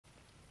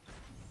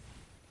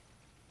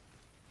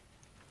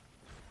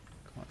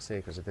see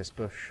because of this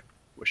bush.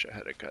 Wish I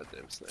had a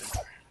goddamn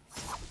sniper.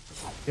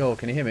 Yo,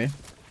 can you hear me?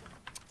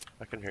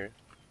 I can hear you.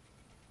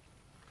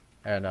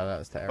 Oh no,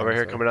 that's the Over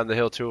here, coming down the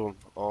hill too.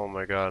 Oh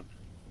my god.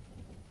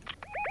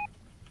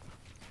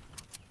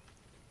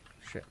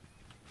 Shit.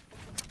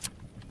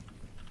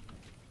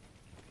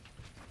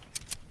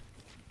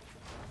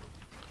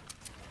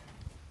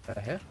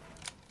 Here?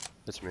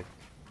 It's me.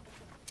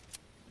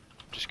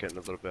 Just getting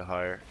a little bit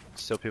higher.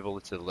 Still people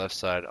to the left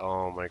side.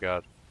 Oh my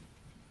god.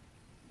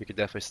 You could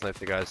definitely snipe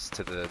the guys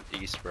to the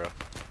east, bro.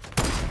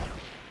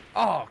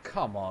 Oh,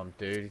 come on,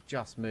 dude. He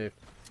just moved.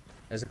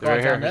 There's a guy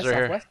right here, down there, right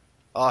southwest. here.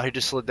 Oh, he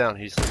just slid down.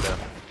 He slid down.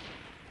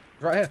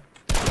 Right here.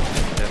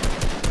 Yeah.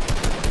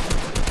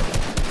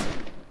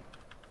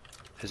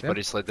 His Yeah.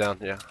 buddy slid down,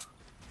 yeah.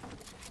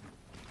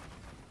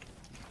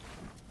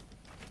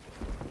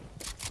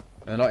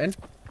 They're not in?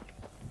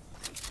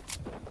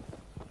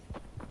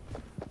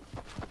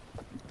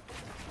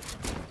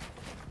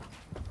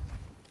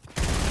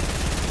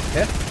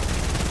 Here?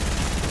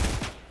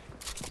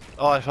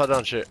 Oh, I fell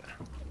down, shit.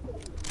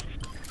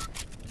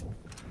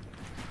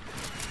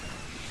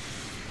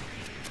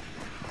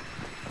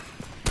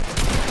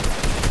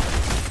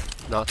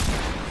 Not.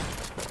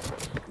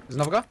 There's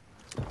another guy?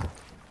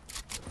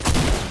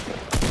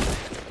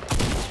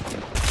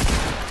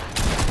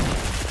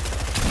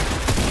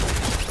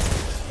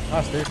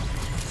 Nice, dude.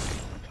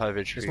 5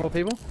 There's HP. more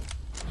people?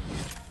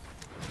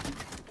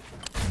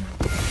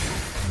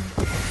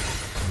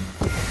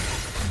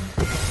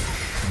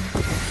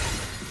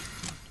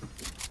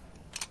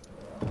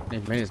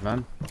 Need minis,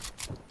 man.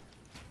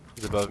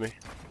 He's above me.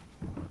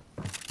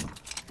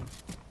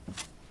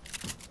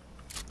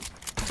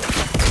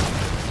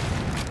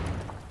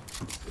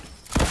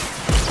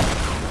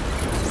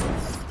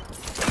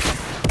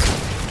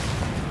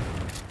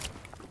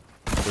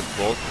 With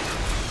bolt.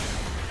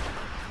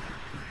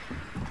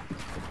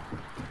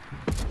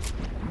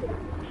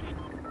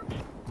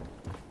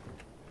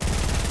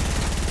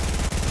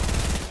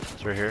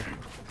 It's right here.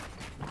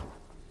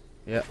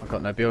 Yeah, I've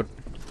got no build.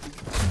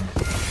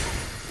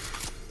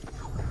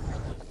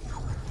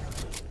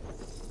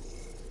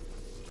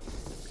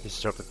 He's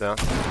jumping down.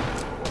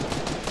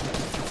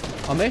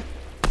 On me?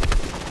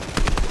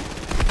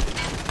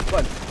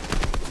 What?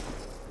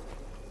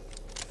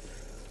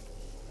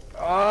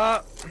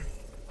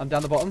 I'm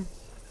down the bottom.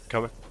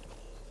 Coming.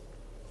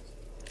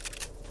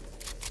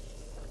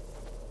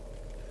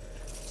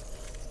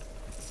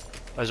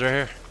 Oh, he's right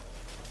here.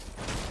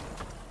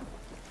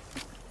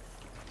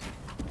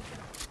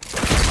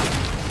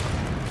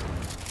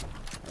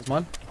 That's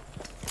mine.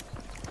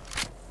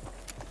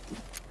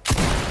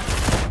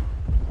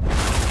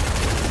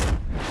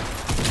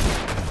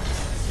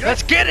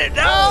 Let's get it!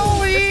 No!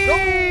 Let's go!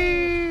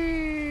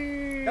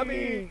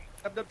 Yummy!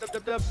 Dub, dub, dub,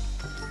 dub, dub.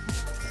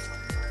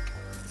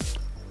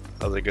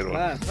 That was a good one.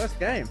 Man, first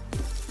game.